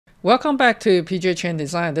Welcome back to PJ Chen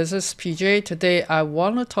Design. This is PJ. Today I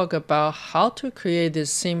want to talk about how to create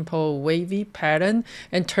this simple wavy pattern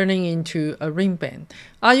and turning into a ring band.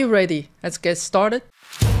 Are you ready? Let's get started.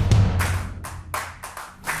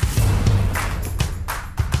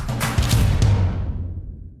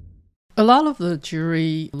 A lot of the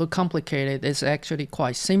jewelry look complicated. It's actually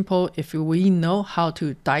quite simple if we know how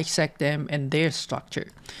to dissect them and their structure.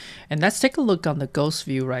 And let's take a look on the ghost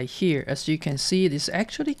view right here. As you can see, it is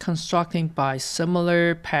actually constructing by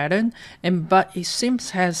similar pattern, but it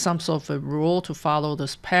seems has some sort of a rule to follow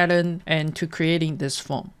this pattern and to creating this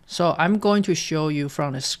form. So I'm going to show you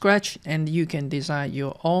from the scratch and you can design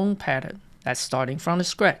your own pattern. That's starting from the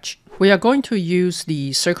scratch. We are going to use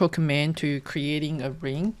the circle command to creating a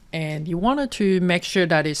ring, and you wanted to make sure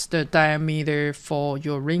that it's the diameter for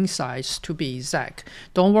your ring size to be exact.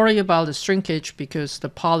 Don't worry about the shrinkage because the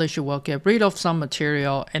polish will get rid of some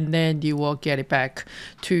material and then you will get it back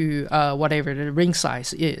to whatever the ring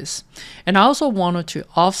size is. And I also wanted to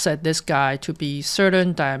offset this guy to be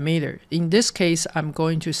certain diameter. In this case, I'm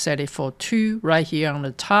going to set it for 2 right here on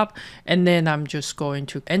the top, and then I'm just going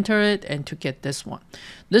to enter it and to get this one.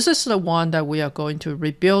 This is the one that we are going to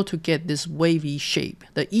rebuild to get this wavy shape.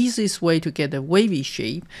 The easiest way to get the wavy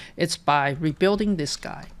shape is by rebuilding this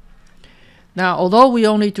guy. Now, although we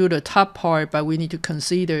only do the top part, but we need to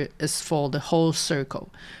consider it's for the whole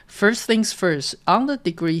circle. First things first, on the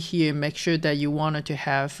degree here, make sure that you wanted to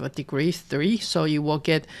have a degree 3, so you will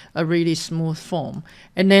get a really smooth form.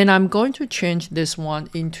 And then I'm going to change this one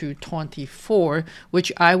into 24,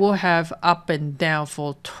 which I will have up and down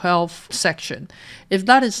for 12 section. If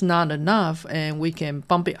that is not enough, and we can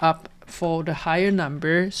bump it up for the higher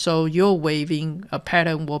number, so your waving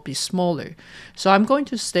pattern will be smaller. So I'm going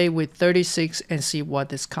to stay with 36 and see what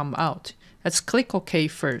this come out. Let's click OK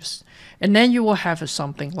first, and then you will have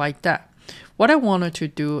something like that. What I wanted to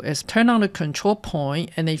do is turn on the control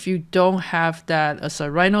point, and if you don't have that as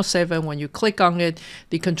a Rhino 7, when you click on it,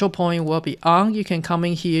 the control point will be on. You can come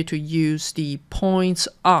in here to use the points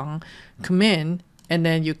on command, and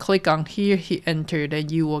then you click on here, hit enter, then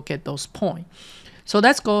you will get those points. So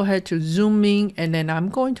let's go ahead to zoom in, and then I'm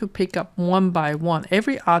going to pick up one by one.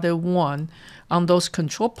 Every other one on those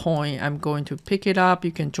control points, I'm going to pick it up.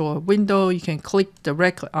 You can draw a window. You can click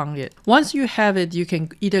directly on it. Once you have it, you can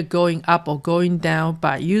either going up or going down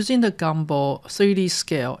by using the gumball 3D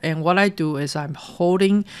scale. And what I do is I'm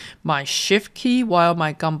holding my shift key while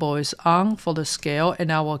my gumball is on for the scale,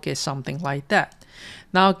 and I will get something like that.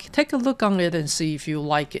 Now take a look on it and see if you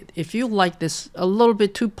like it. If you like this a little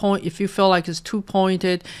bit if you feel like it's too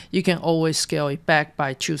pointed, you can always scale it back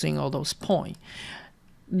by choosing all those points.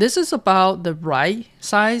 This is about the right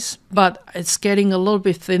size, but it's getting a little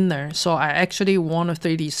bit thinner, so I actually want to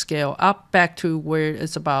 3D scale up back to where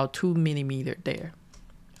it's about 2 millimeters there.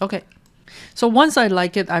 Okay, so once I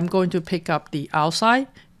like it, I'm going to pick up the outside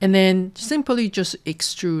and then simply just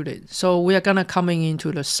extrude it. So we are gonna coming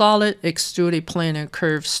into the solid extruded planar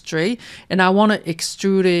curve straight, and I want to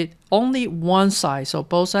extrude it only one side, so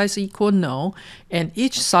both sides equal no, and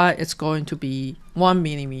each side is going to be 1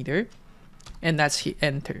 millimeter, and that's hit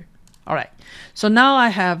enter. All right, so now I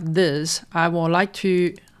have this. I would like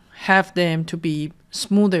to have them to be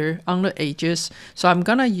smoother on the edges, so I'm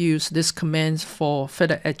gonna use this command for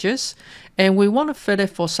fit edges, and we want to fit it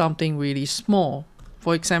for something really small.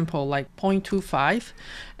 For example, like 0.25,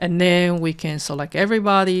 and then we can select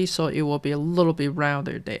everybody, so it will be a little bit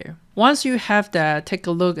rounder there. Once you have that, take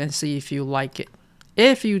a look and see if you like it.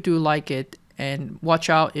 If you do like it, and watch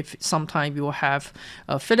out if sometimes you will have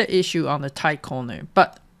a fitted issue on the tight corner.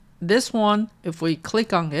 But this one, if we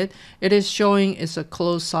click on it, it is showing it's a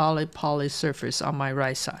closed solid polished surface on my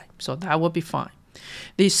right side, so that will be fine.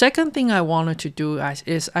 The second thing I wanted to do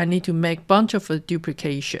is I need to make a bunch of a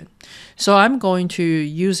duplication. So I'm going to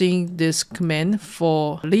using this command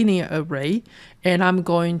for linear array, and I'm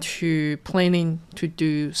going to planning to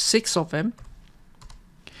do 6 of them.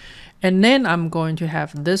 And then I'm going to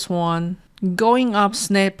have this one going up,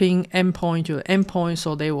 snapping endpoint to endpoint,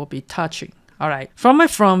 so they will be touching. All right, from my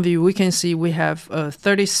front view, we can see we have a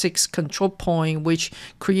 36 control point, which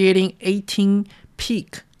creating 18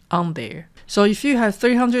 peak on there. So if you have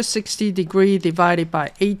 360 degree divided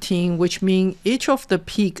by 18, which means each of the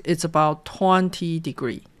peak is about 20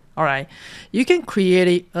 degree. All right, you can create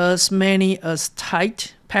it as many as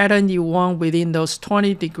tight pattern you want within those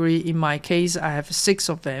 20 degree. In my case, I have 6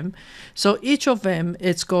 of them. So each of them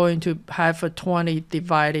is going to have a 20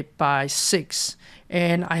 divided by 6.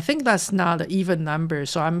 And I think that's not an even number,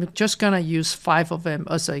 so I'm just gonna use 5 of them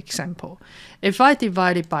as an example. If I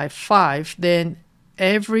divide it by 5, then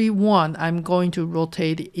every one I'm going to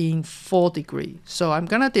rotate in 4 degrees. So I'm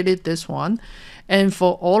gonna delete this one. And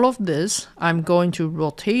for all of this, I'm going to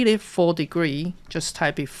rotate it 4 degrees. Just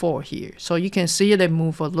type it 4 here. So you can see it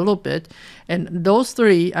move a little bit. And those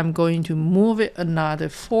 3, I'm going to move it another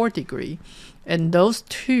 4 degrees. And those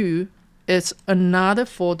 2, it's another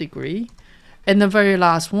 4 degrees. And the very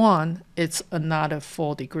last one, it's another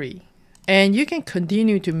 4 degrees. And you can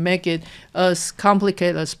continue to make it as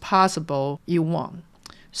complicated as possible you want.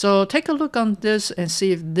 So take a look on this and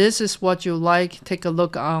see if this is what you like. Take a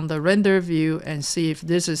look on the render view and see if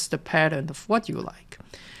this is the pattern of what you like.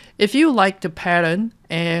 If you like the pattern,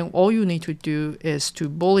 and all you need to do is to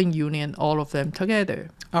Boolean union all of them together.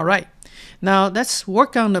 All right. Now let's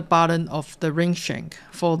work on the bottom of the ring shank.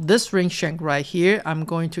 For this ring shank right here, I'm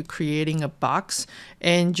going to creating a box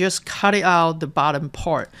and just cut it out the bottom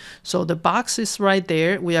part. So the box is right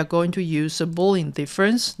there. We are going to use a Boolean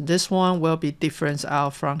difference. This one will be difference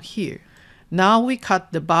out from here. Now we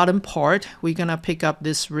cut the bottom part. We're gonna pick up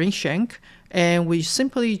this ring shank and we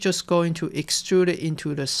simply just going to extrude it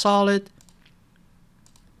into the solid.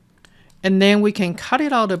 And then we can cut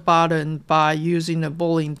it out the bottom by using the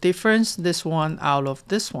Boolean difference, this one out of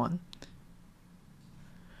this one.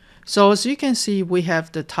 So as you can see, we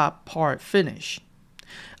have the top part finished.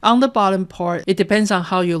 On the bottom part, it depends on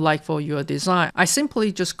how you like for your design. I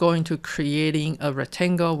simply just going to creating a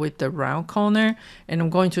rectangle with the round corner, and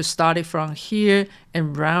I'm going to start it from here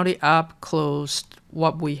and round it up close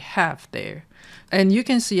what we have there. And you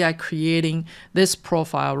can see I creating this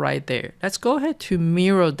profile right there. Let's go ahead to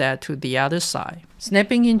mirror that to the other side.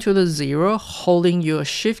 Snapping into the 0, holding your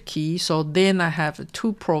shift key, so then I have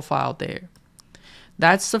 2 profile there.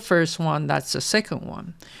 That's the first one, that's the second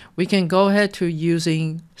one. We can go ahead to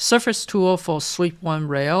using surface tool for sweep one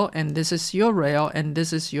rail, and this is your rail, and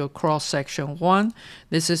this is your cross section 1,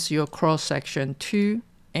 this is your cross section 2,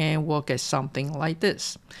 and we'll get something like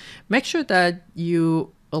this. Make sure that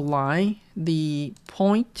you align the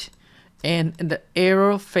point and the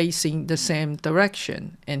arrow facing the same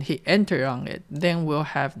direction and hit enter on it. Then we'll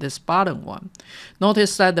have this bottom one.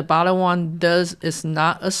 Notice that the bottom one is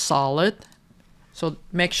not a solid, so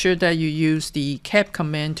make sure that you use the CAD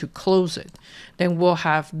command to close it. Then we'll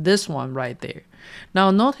have this one right there.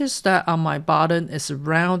 Now notice that on my bottom is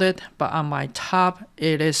rounded, but on my top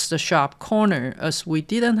it is the sharp corner, as we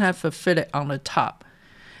didn't have a fillet on the top.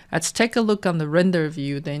 Let's take a look on the render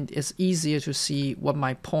view, then it's easier to see what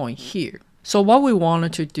my point here. So what we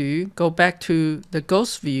wanted to do, go back to the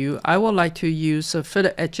ghost view. I would like to use the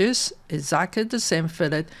fillet edges, exactly the same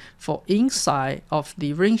fillet for inside of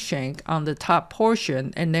the ring shank on the top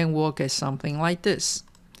portion, and then we'll get something like this.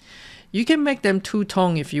 You can make them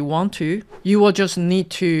two-tone if you want to. You will just need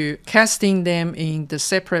to casting them in the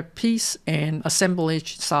separate piece and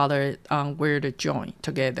assemblage solder on where to join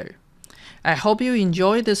together. I hope you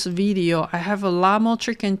enjoyed this video. I have a lot more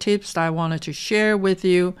trick and tips that I wanted to share with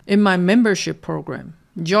you in my membership program.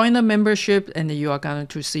 Join the membership and you are going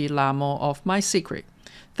to see a lot more of my secret.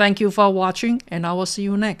 Thank you for watching, and I will see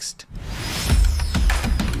you next.